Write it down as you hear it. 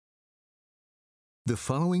The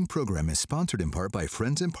following program is sponsored in part by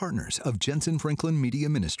friends and partners of Jentezen Franklin Media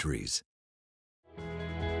Ministries.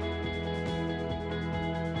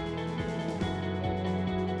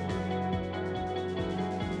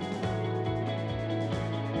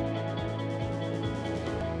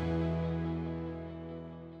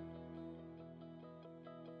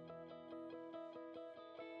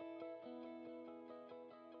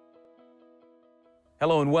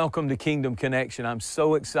 Hello and welcome to Kingdom Connection. I'm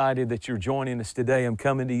so excited that you're joining us today. I'm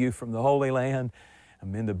coming to you from the Holy Land.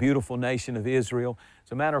 I'm in the beautiful nation of Israel.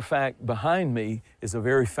 As a matter of fact, behind me is a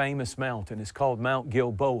very famous mountain. It's called Mount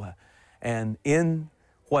Gilboa. And in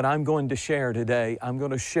what I'm going to share today, I'm going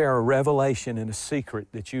to share a revelation and a secret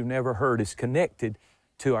that you've never heard. Is connected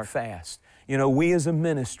to our fast. You know, we as a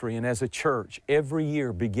ministry and as a church every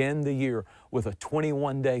year begin the year with a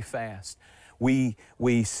 21-day fast. We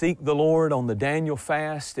seek the Lord on the Daniel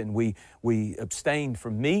fast, and we abstain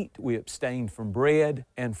from meat, we abstain from bread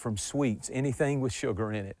and from sweets, anything with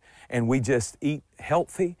sugar in it. And we just eat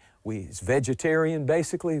healthy. It's vegetarian,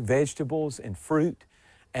 basically, vegetables and fruit.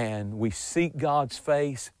 And we seek God's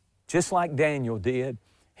face, just like Daniel did.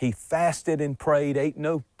 He fasted and prayed, ate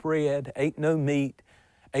no bread, ate no meat,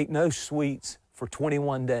 ate no sweets for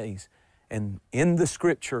 21 days. And in the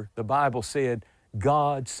Scripture, the Bible said,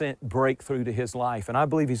 God sent breakthrough to his life, and I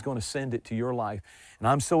believe he's going to send it to your life. And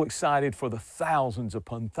I'm so excited for the thousands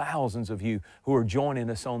upon thousands of you who are joining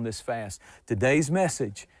us on this fast. Today's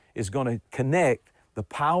message is going to connect the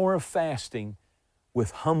power of fasting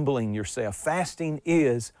with humbling yourself. Fasting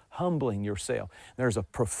is humbling yourself. There's a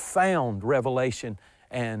profound revelation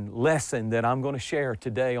and lesson that I'm going to share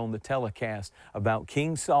today on the telecast about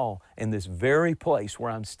King Saul in this very place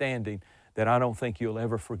where I'm standing that I don't think you'll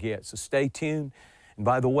ever forget. So stay tuned. And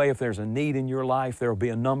by the way, if there's a need in your life, there will be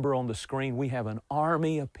a number on the screen. We have an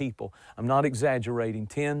army of people. I'm not exaggerating.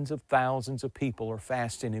 Tens of thousands of people are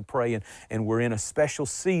fasting and praying, and we're in a special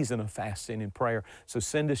season of fasting and prayer. So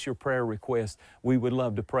send us your prayer requests. We would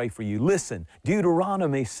love to pray for you. Listen,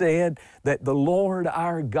 Deuteronomy said that the Lord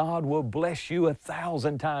our God will bless you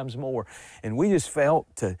 1,000 times more. And we just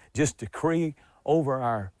felt to just decree over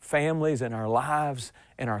our families and our lives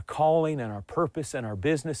and our calling and our purpose and our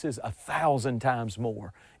businesses 1,000 times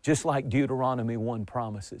more, just like Deuteronomy 1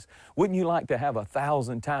 promises. Wouldn't you like to have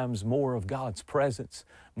 1,000 times more of God's presence,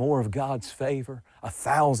 more of God's favor,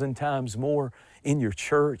 1,000 times more in your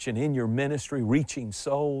church and in your ministry, reaching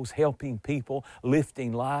souls, helping people,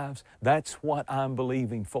 lifting lives? That's what I'm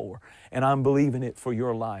believing for, and I'm believing it for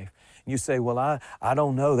your life. And you say, well, I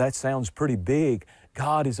don't know, that sounds pretty big.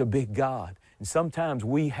 God is a big God. And sometimes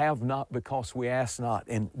we have not because we ask not.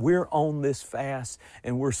 And we're on this fast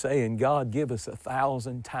and we're saying, God, give us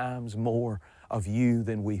 1,000 times more of you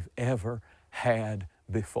than we've ever had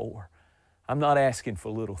before. I'm not asking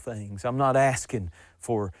for little things. I'm not asking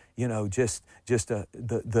for, just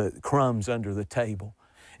the crumbs under the table.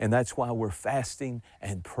 And that's why we're fasting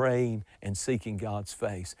and praying and seeking God's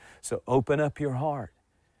face. So open up your heart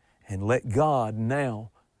and let God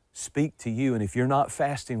now speak to you. And if you're not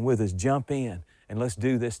fasting with us, jump in and let's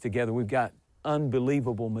do this together. We've got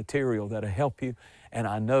unbelievable material that'll help you. And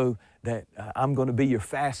I know that I'm going to be your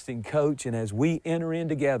fasting coach. And as we enter in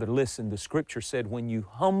together, listen, the Scripture said when you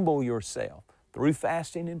humble yourself through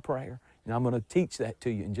fasting and prayer, and I'm going to teach that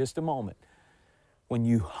to you in just a moment. When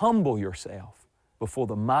you humble yourself before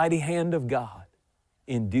the mighty hand of God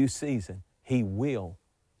in due season, He will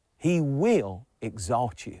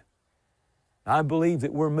exalt you. I believe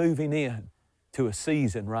that we're moving in to a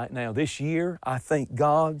season right now. This year, I think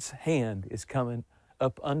God's hand is coming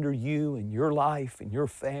up under you and your life and your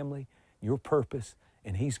family, your purpose,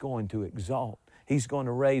 and He's going to exalt. He's going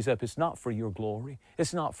to raise up. It's not for your glory.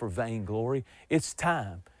 It's not for vainglory. It's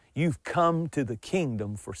time. You've come to the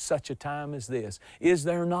kingdom for such a time as this. Is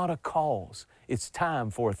there not a cause? It's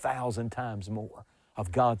time for 1,000 times more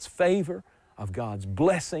of God's favor, of God's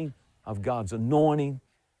blessing, of God's anointing,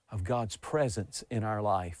 of God's presence in our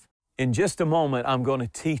life. In just a moment, I'm going to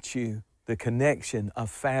teach you the connection of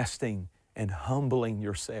fasting and humbling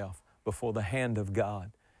yourself before the hand of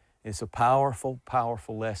God. It's a powerful,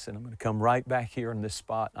 powerful lesson. I'm going to come right back here in this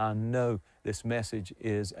spot. I know this message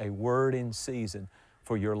is a word in season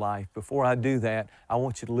for your life. Before I do that, I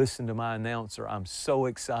want you to listen to my announcer. I'm so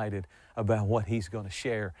excited about what he's going to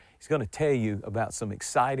share. He's going to tell you about some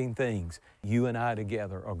exciting things you and I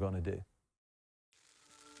together are going to do.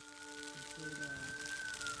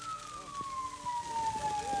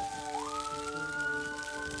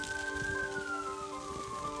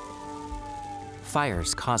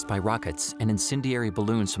 Fires caused by rockets and incendiary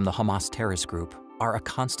balloons from the Hamas terrorist group are a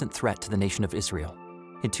constant threat to the nation of Israel.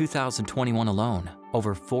 In 2021 alone,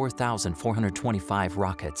 over 4,425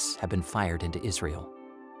 rockets have been fired into Israel.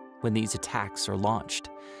 When these attacks are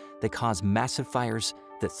launched, they cause massive fires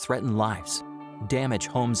that threaten lives, damage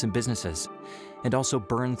homes and businesses, and also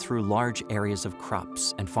burn through large areas of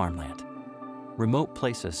crops and farmland. Remote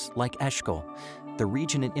places like Eshkol, the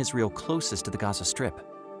region in Israel closest to the Gaza Strip,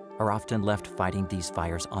 are often left fighting these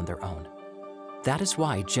fires on their own. That is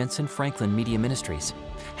why Jentezen Franklin Media Ministries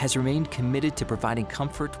has remained committed to providing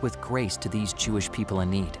comfort with grace to these Jewish people in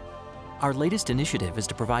need. Our latest initiative is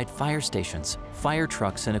to provide fire stations, fire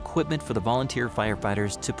trucks, and equipment for the volunteer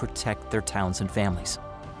firefighters to protect their towns and families.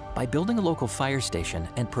 By building a local fire station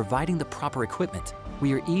and providing the proper equipment,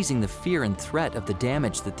 we are easing the fear and threat of the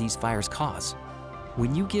damage that these fires cause.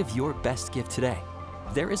 When you give your best gift today,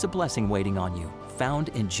 there is a blessing waiting on you, found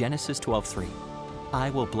in Genesis 12:3. I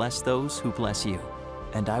will bless those who bless you,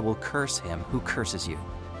 and I will curse him who curses you.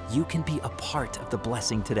 You can be a part of the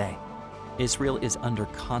blessing today. Israel is under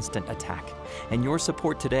constant attack, and your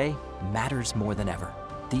support today matters more than ever.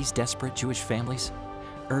 These desperate Jewish families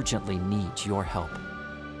urgently need your help.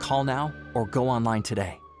 Call now or go online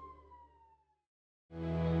today.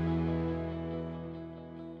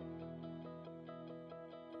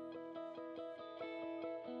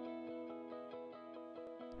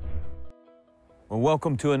 Well,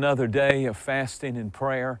 welcome to another day of fasting and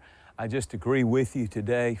prayer. I just agree with you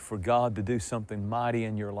today for God to do something mighty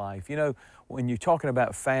in your life. You know, when you're talking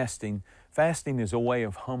about fasting, fasting is a way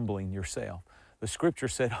of humbling yourself. The scripture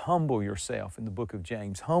said, humble yourself in the book of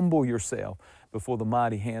James. Humble yourself before the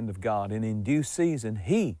mighty hand of God, and in due season,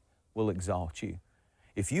 He will exalt you.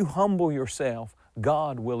 If you humble yourself,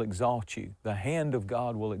 God will exalt you. The hand of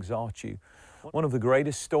God will exalt you. One of the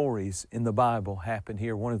greatest stories in the Bible happened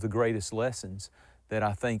here. One of the greatest lessons that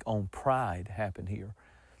I think on pride happened here.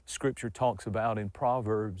 Scripture talks about in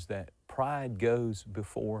Proverbs that pride goes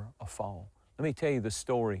before a fall. Let me tell you the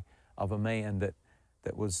story of a man that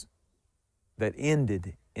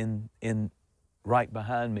ended in right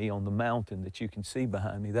behind me on the mountain that you can see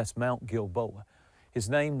behind me. That's Mount Gilboa. His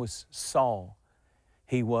name was Saul.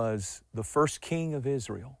 He was the first king of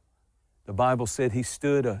Israel. The Bible said he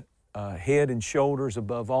stood head and shoulders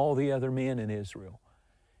above all the other men in Israel.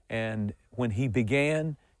 And when he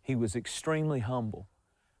began, he was extremely humble.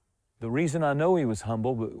 The reason I know he was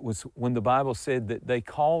humble was when the Bible said that they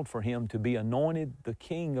called for him to be anointed the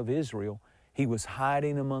king of Israel, he was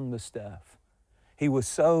hiding among the stuff. He was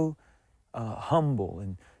so humble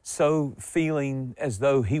and so feeling as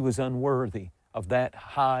though he was unworthy of that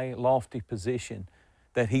high, lofty position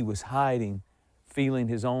that he was hiding, feeling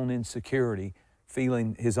his own insecurity,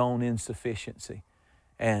 feeling his own insufficiency.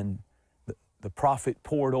 And the prophet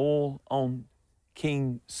poured oil on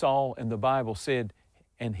King Saul, and the Bible said,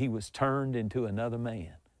 and he was turned into another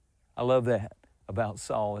man. I love that about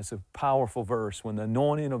Saul. It's a powerful verse. When the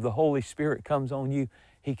anointing of the Holy Spirit comes on you,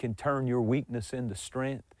 He can turn your weakness into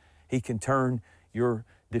strength. He can turn your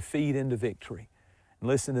defeat into victory. And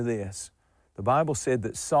listen to this. The Bible said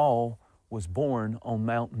that Saul was born on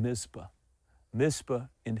Mount Mizpah. Mizpah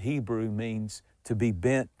in Hebrew means to be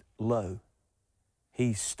bent low.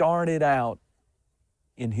 He started out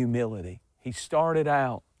in humility. He started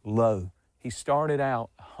out low. He started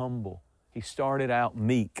out humble. He started out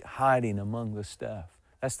meek, hiding among the stuff.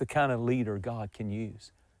 That's the kind of leader God can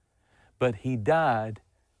use. But he died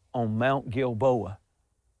on Mount Gilboa.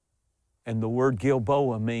 And the word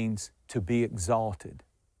Gilboa means to be exalted.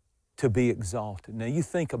 To be exalted. Now you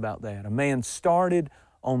think about that. A man started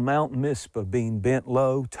on Mount Mizpah being bent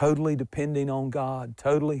low, totally depending on God,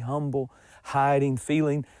 totally humble, hiding,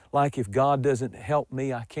 feeling like if God doesn't help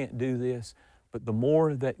me, I can't do this. But the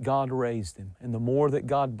more that God raised him and the more that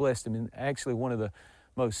God blessed him, and actually one of the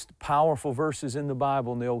most powerful verses in the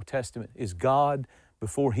Bible in the Old Testament is God,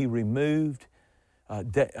 before He removed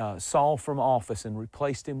Saul from office and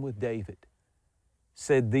replaced him with David,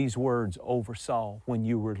 said these words over Saul, when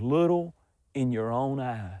you were little in your own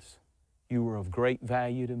eyes, you were of great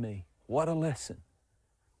value to me. What a lesson.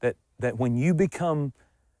 That when you become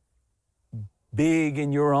big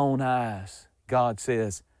in your own eyes, God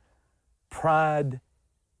says, pride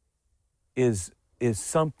is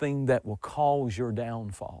something that will cause your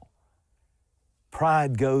downfall.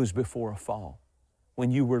 Pride goes before a fall. When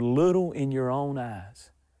you were little in your own eyes.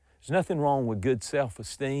 There's nothing wrong with good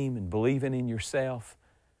self-esteem and believing in yourself,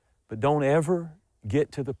 but don't ever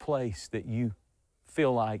get to the place that you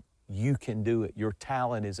feel like you can do it. Your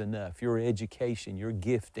talent is enough. Your education, your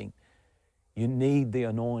gifting. You need the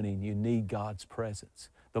anointing. You need God's presence.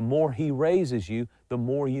 The more He raises you, the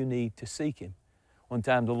more you need to seek Him. One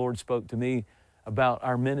time the Lord spoke to me about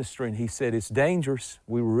our ministry and He said, it's dangerous.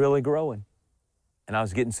 We were really growing. And I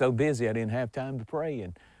was getting so busy I didn't have time to pray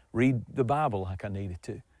and read the Bible like I needed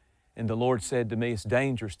to. And the Lord said to me, it's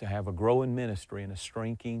dangerous to have a growing ministry and a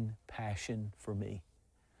shrinking passion for me.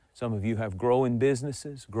 Some of you have growing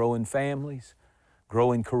businesses, growing families,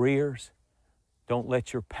 growing careers. Don't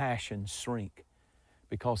let your passion shrink,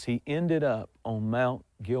 because he ended up on Mount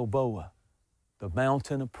Gilboa, the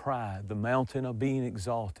mountain of pride, the mountain of being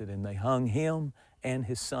exalted, and they hung him and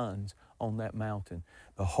his sons on that mountain.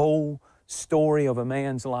 The whole story of a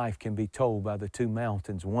man's life can be told by the two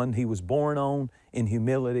mountains, one he was born on in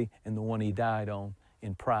humility and the one he died on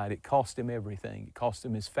in pride. It cost him everything. It cost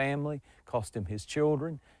him his family, cost him his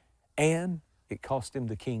children, and it cost him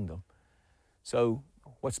the kingdom. So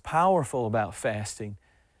what's powerful about fasting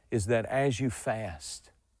is that as you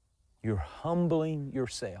fast, you're humbling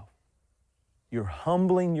yourself. You're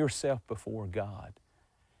humbling yourself before God.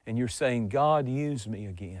 And you're saying, God, use me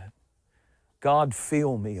again. God,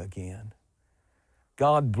 fill me again.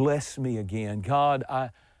 God, bless me again. God,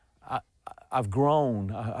 I've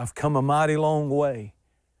grown. I've come a mighty long way.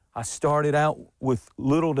 I started out with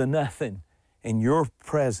little to nothing, and your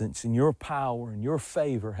presence and your power and your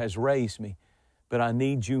favor has raised me. But I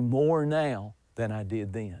need you more now than I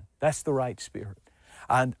did then. That's the right spirit.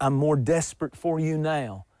 I'm more desperate for you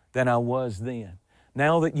now than I was then.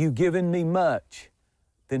 Now that you've given me much,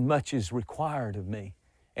 then much is required of me.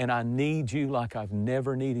 And I need you like I've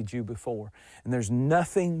never needed you before. And there's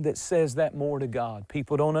nothing that says that more to God.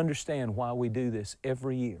 People don't understand why we do this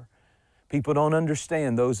every year. People don't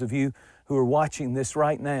understand, those of you who are watching this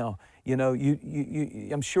right now, you know,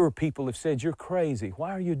 I'm sure people have said, you're crazy.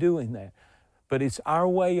 Why are you doing that? But it's our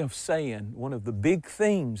way of saying, one of the big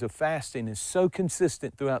themes of fasting is so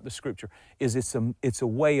consistent throughout the Scripture, is it's a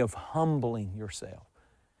way of humbling yourself.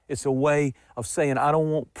 It's a way of saying, I don't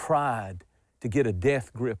want pride to get a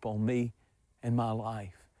death grip on me and my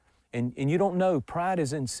life. And you don't know, pride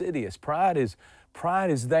is insidious. Pride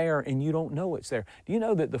is there and you don't know it's there. Do you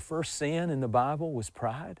know that the first sin in the Bible was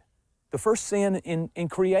pride? The first sin in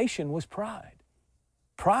creation was pride.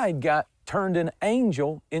 Pride turned an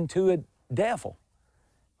angel into a devil,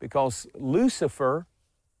 because Lucifer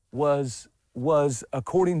was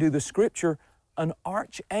according to the Scripture, an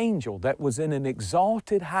archangel that was in an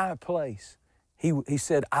exalted high place. He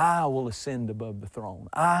said, I will ascend above the throne.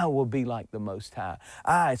 I will be like the Most High.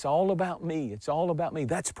 It's all about me. It's all about me.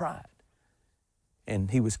 That's pride. And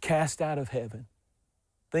he was cast out of heaven.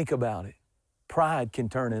 Think about it. Pride can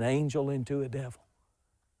turn an angel into a devil.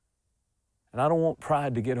 And I don't want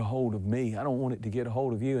pride to get a hold of me. I don't want it to get a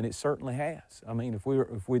hold of you, and it certainly has. I mean,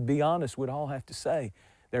 if we'd be honest, we'd all have to say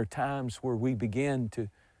there are times where we begin to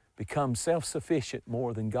become self-sufficient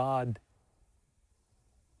more than God,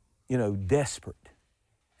 desperate.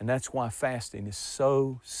 And that's why fasting is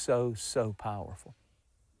so, so, so powerful.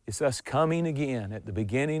 It's us coming again at the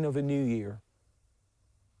beginning of a new year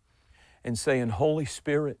and saying, Holy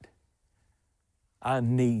Spirit, I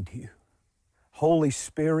need you. Holy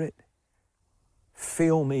Spirit,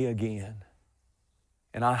 fill me again.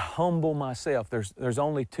 And I humble myself. There's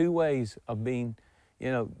only two ways of being,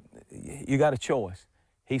 you got a choice.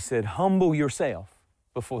 He said, humble yourself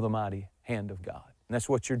before the mighty hand of God. And that's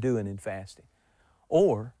what you're doing in fasting.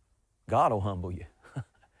 Or God will humble you.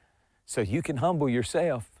 So you can humble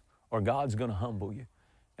yourself, or God's going to humble you.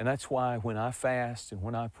 And that's why when I fast and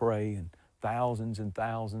when I pray, and thousands and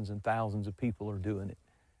thousands and thousands of people are doing it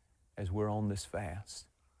as we're on this fast,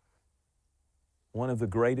 one of the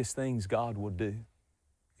greatest things God will do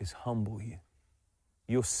is humble you.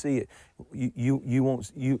 You'll see it.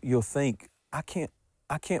 You'll think, I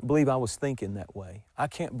can't believe I was thinking that way. I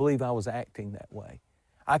can't believe I was acting that way.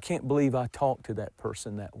 I can't believe I talked to that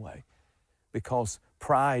person that way. Because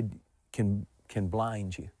pride can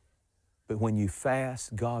blind you. But when you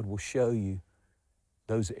fast, God will show you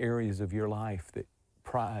those areas of your life that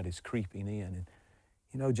pride is creeping in.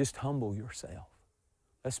 And, just humble yourself.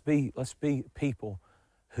 Let's be people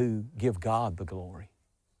who give God the glory.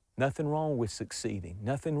 Nothing wrong with succeeding.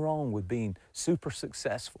 Nothing wrong with being super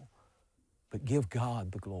successful. But give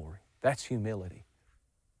God the glory. That's humility.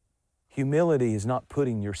 Humility is not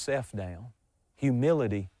putting yourself down.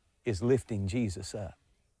 Humility is lifting Jesus up.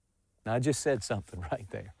 Now, I just said something right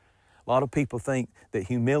there. A lot of people think that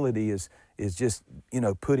humility is just,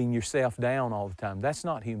 putting yourself down all the time. That's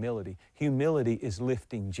not humility. Humility is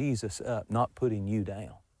lifting Jesus up, not putting you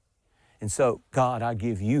down. And so, God, I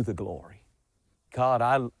give you the glory.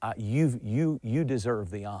 God, you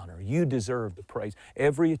deserve the honor. You deserve the praise.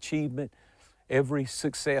 Every achievement, every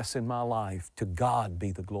success in my life, to God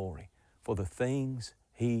be the glory for the things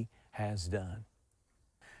He has done.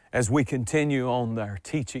 As we continue on our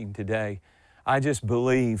teaching today, I just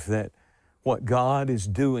believe that what God is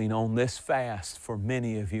doing on this fast for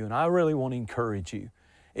many of you. And I really want to encourage you.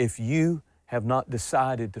 If you have not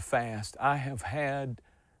decided to fast, I have had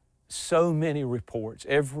so many reports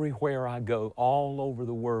everywhere I go, all over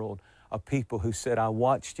the world, of people who said, I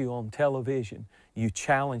watched you on television. You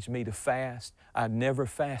challenged me to fast. I'd never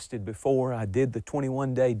fasted before. I did the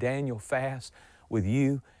 21-day Daniel fast with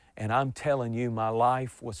you, and I'm telling you, my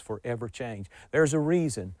life was forever changed. There's a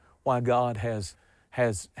reason why God has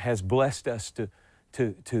blessed us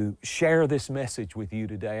to share this message with you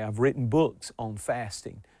today. I've written books on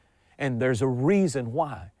fasting, and there's a reason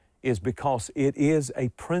why. Is because it is a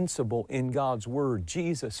principle in God's Word.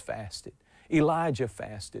 Jesus fasted. Elijah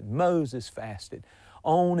fasted. Moses fasted.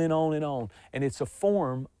 On and on and on. And it's a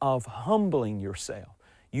form of humbling yourself.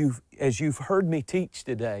 As you've heard me teach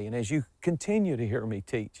today, and as you continue to hear me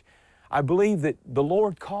teach, I believe that the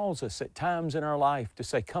Lord calls us at times in our life to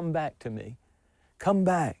say, come back to me. Come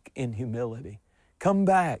back in humility. Come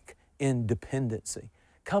back in dependency.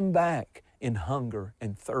 Come back in hunger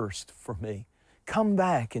and thirst for me. Come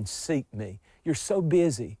back and seek me. You're so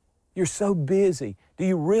busy. You're so busy. Do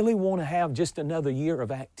you really want to have just another year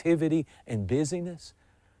of activity and busyness?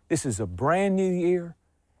 This is a brand new year.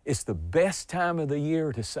 It's the best time of the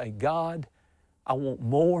year to say, God, I want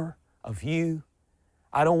more of you.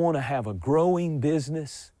 I don't want to have a growing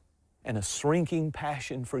business and a shrinking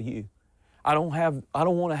passion for you. I don't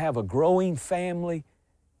want to have a growing family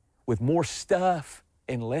with more stuff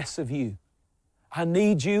and less of you. I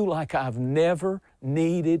need you like I've never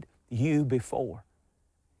needed you before.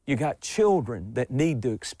 You got children that need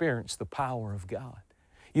to experience the power of God.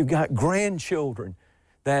 You've got grandchildren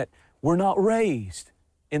that were not raised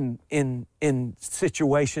in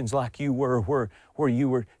situations like you were, where you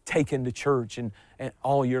were taken to church and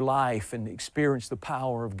all your life and experienced the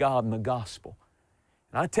power of God and the gospel.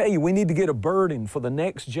 And I tell you, we need to get a burden for the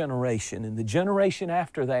next generation and the generation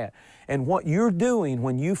after that. And what you're doing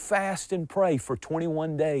when you fast and pray for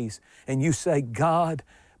 21 days and you say, God,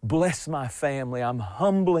 bless my family, I'm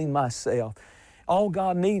humbling myself. All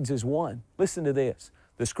God needs is one. Listen to this.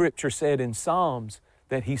 The Scripture said in Psalms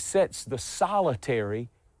that He sets the solitary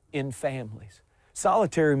in families.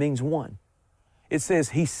 Solitary means one. It says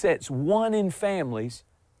He sets one in families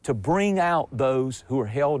to bring out those who are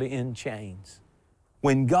held in chains.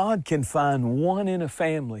 When God can find one in a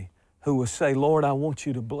family who will say, Lord, I want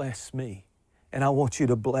you to bless me, and I want you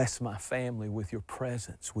to bless my family with your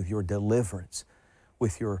presence, with your deliverance,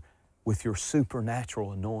 with your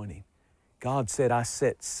supernatural anointing. God said, I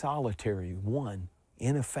set solitary one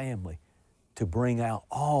in a family to bring out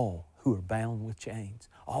all who are bound with chains.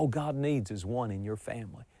 All God needs is one in your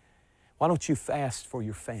family. Why don't you fast for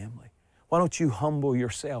your family? Why don't you humble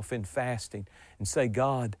yourself in fasting and say,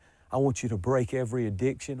 God, I want you to break every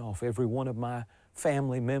addiction off every one of my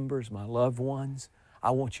family members, my loved ones.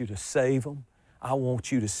 I want you to save them. I want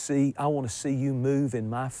to see you move in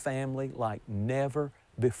my family like never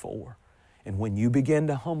before. And when you begin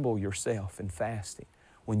to humble yourself in fasting,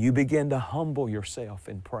 when you begin to humble yourself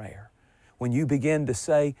in prayer, when you begin to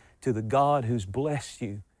say to the God who's blessed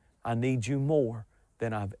you, I need you more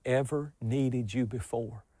than I've ever needed you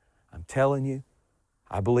before. I'm telling you,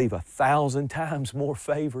 I believe 1,000 times more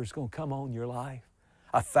favor is going to come on your life.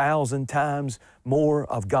 1,000 times more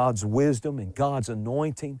of God's wisdom and God's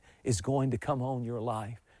anointing is going to come on your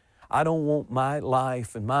life. I don't want my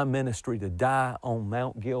life and my ministry to die on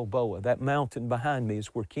Mount Gilboa. That mountain behind me is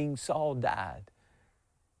where King Saul died,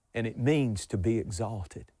 and it means to be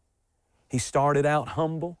exalted. He started out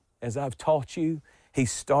humble, as I've taught you. He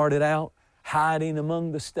started out hiding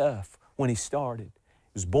among the stuff when he started.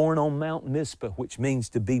 He was born on Mount Mizpah, which means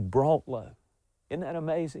to be brought low. Isn't that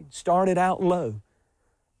amazing? Started out low,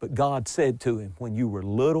 but God said to him, when you were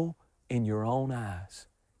little in your own eyes,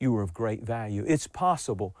 you were of great value. It's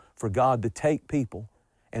possible for God to take people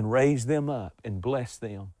and raise them up and bless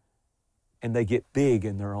them, and they get big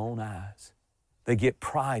in their own eyes. They get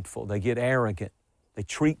prideful. They get arrogant. They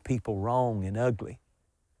treat people wrong and ugly.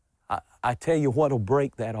 I tell you what will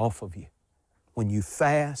break that off of you. When you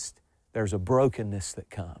fast, there's a brokenness that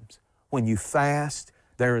comes. When you fast,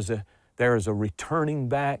 there is a returning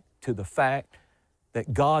back to the fact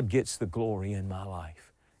that God gets the glory in my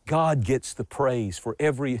life. God gets the praise for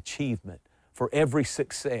every achievement, for every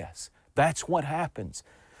success. That's what happens.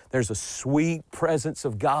 There's a sweet presence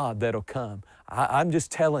of God that'll come. I'm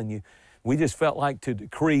just telling you, we just felt like to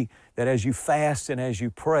decree that as you fast and as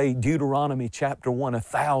you pray, Deuteronomy chapter 1,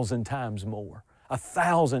 1,000 times more.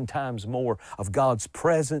 1,000 times more of God's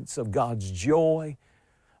presence, of God's joy,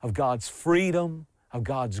 of God's freedom, of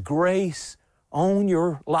God's grace on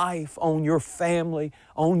your life, on your family,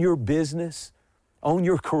 on your business, on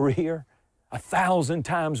your career. 1,000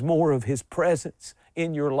 times more of His presence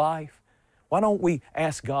in your life? Why don't we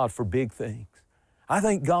ask God for big things? I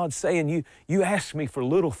think God's saying, you ask me for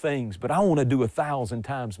little things, but I want to do 1,000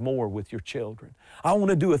 times more with your children. I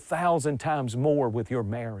want to do 1,000 times more with your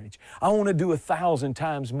marriage. I want to do 1,000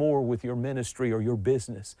 times more with your ministry or your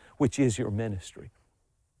business, which is your ministry.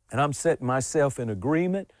 And I'm setting myself in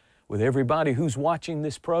agreement with everybody who's watching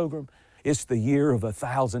this program. It's the year of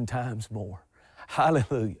 1,000 times more.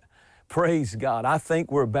 Hallelujah. Praise God. I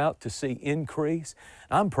think we're about to see increase.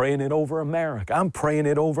 I'm praying it over America. I'm praying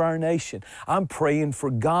it over our nation. I'm praying for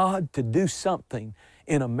God to do something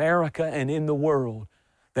in America and in the world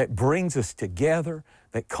that brings us together,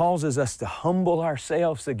 that causes us to humble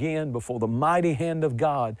ourselves again before the mighty hand of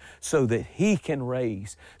God so that He can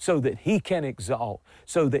raise, so that He can exalt,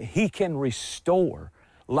 so that He can restore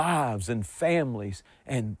lives and families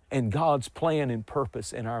and God's plan and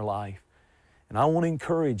purpose in our life. And I want to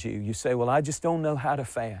encourage you. You say, well, I just don't know how to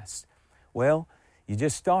fast. Well, you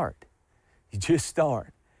just start. You just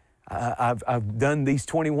start. I've done these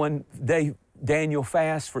 21-day Daniel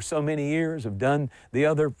fasts for so many years. I've done the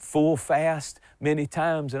other full fast many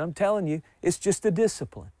times. And I'm telling you, it's just a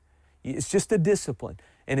discipline. It's just a discipline.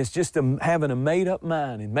 And it's just having a made-up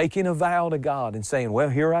mind and making a vow to God and saying, well,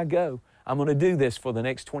 here I go. I'm going to do this for the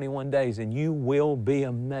next 21 days. And you will be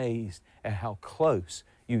amazed at how close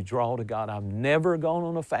you draw to God. I've never gone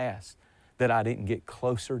on a fast that I didn't get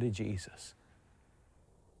closer to Jesus.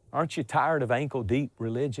 Aren't you tired of ankle-deep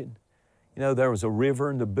religion? You know, there was a river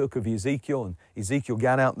in the book of Ezekiel, and Ezekiel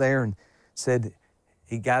got out there and said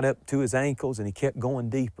he got up to his ankles and he kept going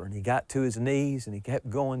deeper, and he got to his knees and he kept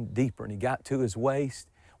going deeper, and he got to his waist,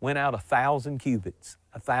 went out 1,000 cubits.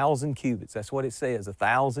 1,000 cubits, that's what it says,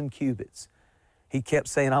 1,000 cubits. He kept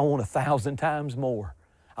saying, I want 1,000 times more.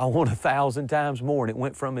 I want 1,000 times more. And it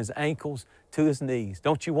went from his ankles to his knees.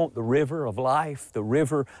 Don't you want the river of life, the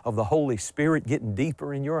river of the Holy Spirit getting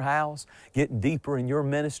deeper in your house, getting deeper in your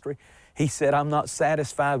ministry? He said, I'm not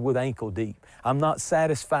satisfied with ankle deep. I'm not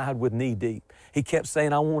satisfied with knee deep. He kept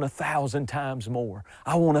saying, I want 1,000 times more.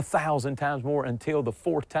 I want 1,000 times more, until the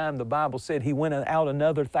fourth time the Bible said he went out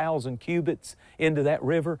another 1,000 cubits into that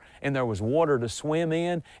river, and there was water to swim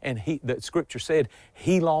in, and the Scripture said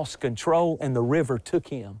he lost control and the river took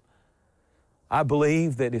him. I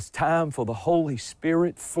believe that it's time for the Holy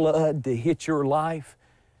Spirit flood to hit your life,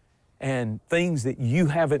 and things that you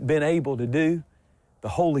haven't been able to do, the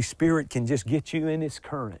Holy Spirit can just get you in His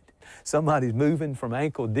current. Somebody's moving from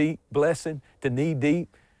ankle deep blessing to knee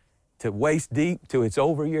deep to waist deep to it's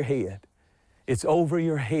over your head. It's over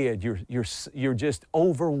your head. You're just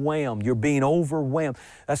overwhelmed. You're being overwhelmed.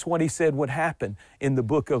 That's what He said would happen in the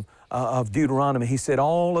book of Deuteronomy. He said,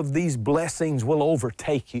 all of these blessings will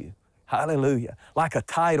overtake you. Hallelujah. Like a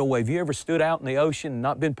tidal wave. You ever stood out in the ocean and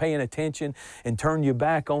not been paying attention and turned your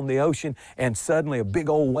back on the ocean, and suddenly a big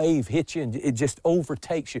old wave hits you and it just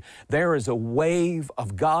overtakes you? There is a wave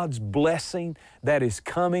of God's blessing that is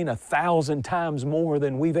coming 1,000 times more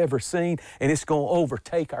than we've ever seen, and it's going to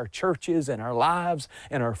overtake our churches and our lives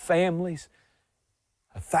and our families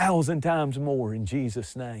 1,000 times more in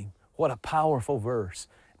Jesus' name. What a powerful verse.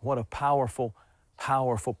 What a powerful,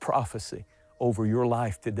 powerful prophecy over your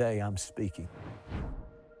life today I'm speaking.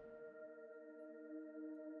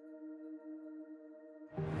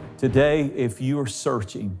 Today, if you are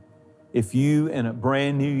searching, if you in a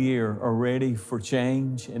brand new year are ready for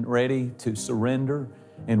change and ready to surrender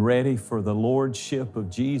and ready for the Lordship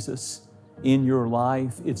of Jesus in your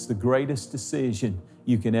life, it's the greatest decision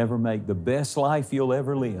you can ever make. The best life you'll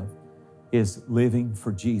ever live is living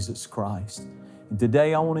for Jesus Christ. And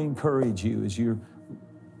today I want to encourage you, as you're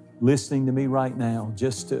listening to me right now,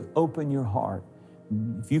 just to open your heart.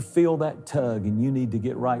 If you feel that tug and you need to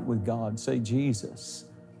get right with God, say, Jesus,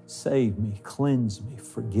 save me, cleanse me,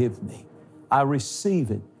 forgive me. I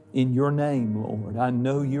receive it in your name, Lord. I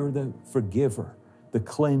know you're the forgiver, the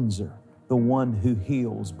cleanser, the one who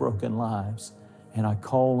heals broken lives. And I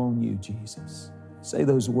call on you, Jesus. Say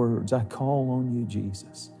those words, I call on you,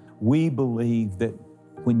 Jesus. We believe that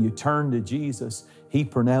when you turn to Jesus, He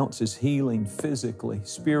pronounces healing physically,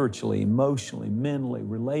 spiritually, emotionally, mentally,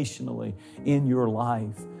 relationally in your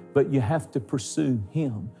life. But you have to pursue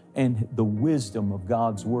Him and the wisdom of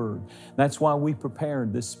God's Word. That's why we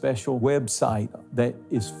prepared this special website that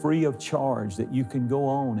is free of charge, that you can go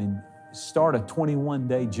on and start a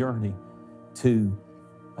 21-day journey to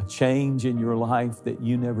a change in your life that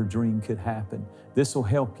you never dreamed could happen. This will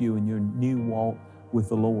help you in your new walk with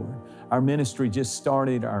the Lord. Our ministry just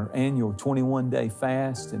started our annual 21-day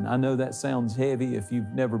fast, and I know that sounds heavy if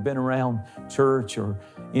you've never been around church or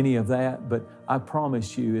any of that, but I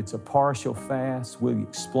promise you it's a partial fast. We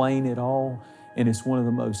explain it all, and it's one of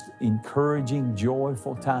the most encouraging,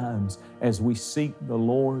 joyful times as we seek the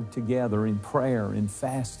Lord together in prayer, in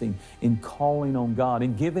fasting, in calling on God,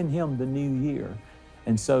 and giving Him the new year.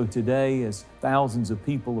 And so today, as thousands of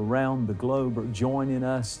people around the globe are joining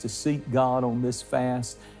us to seek God on this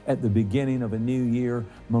fast at the beginning of a new year,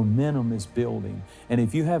 momentum is building. And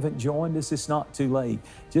if you haven't joined us, it's not too late.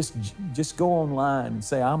 Just go online and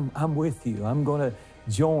say, I'm with you. I'm going to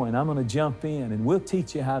join. I'm going to jump in, and we'll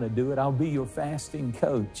teach you how to do it. I'll be your fasting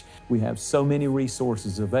coach. We have so many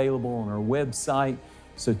resources available on our website,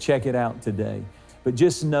 so check it out today. But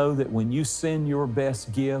just know that when you send your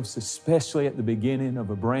best gifts, especially at the beginning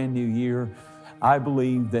of a brand new year, I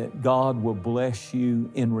believe that God will bless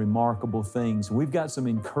you in remarkable things. We've got some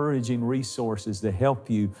encouraging resources to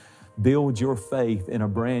help you build your faith in a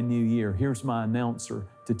brand new year. Here's my announcer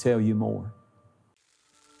to tell you more.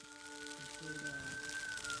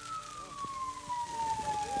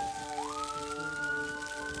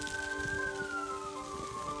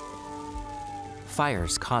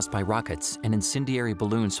 Fires caused by rockets and incendiary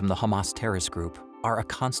balloons from the Hamas terrorist group are a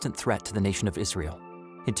constant threat to the nation of Israel.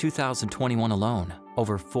 In 2021 alone,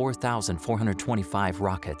 over 4,425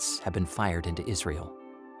 rockets have been fired into Israel.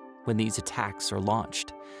 When these attacks are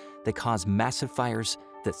launched, they cause massive fires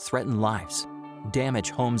that threaten lives,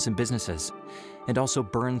 damage homes and businesses, and also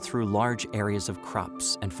burn through large areas of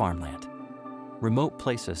crops and farmland. Remote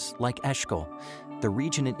places like Eshkol, the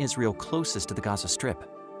region in Israel closest to the Gaza Strip,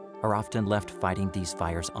 are often left fighting these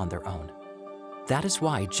fires on their own. That is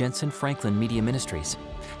why Jentezen Franklin Media Ministries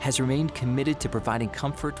has remained committed to providing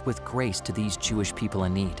comfort with grace to these Jewish people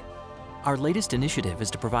in need. Our latest initiative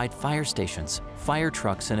is to provide fire stations, fire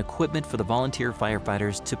trucks, and equipment for the volunteer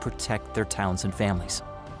firefighters to protect their towns and families.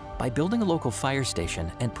 By building a local fire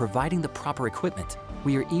station and providing the proper equipment,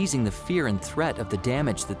 we are easing the fear and threat of the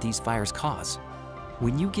damage that these fires cause.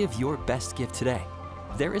 When you give your best gift today,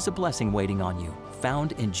 there is a blessing waiting on you,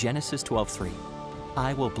 found in Genesis 12:3.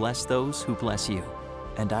 I will bless those who bless you,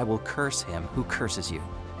 and I will curse him who curses you.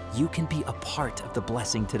 You can be a part of the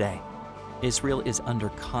blessing today. Israel is under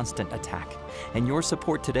constant attack, and your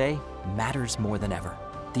support today matters more than ever.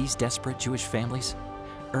 These desperate Jewish families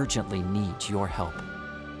urgently need your help.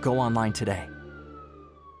 Go online today.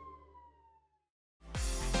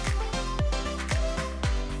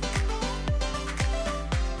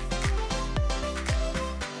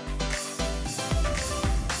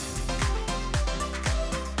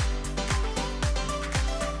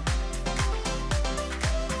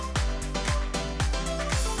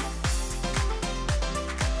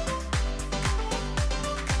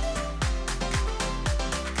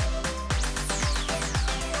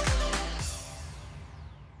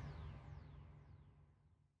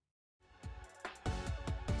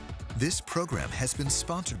 This program has been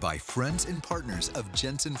sponsored by friends and partners of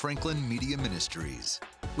Jentezen Franklin Media Ministries.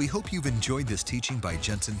 We hope you've enjoyed this teaching by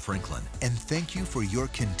Jentezen Franklin, and thank you for your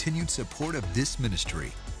continued support of this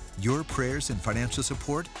ministry. Your prayers and financial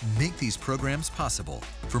support make these programs possible.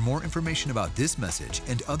 For more information about this message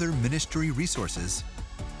and other ministry resources,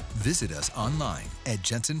 visit us online at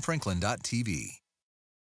jentezenfranklin.tv.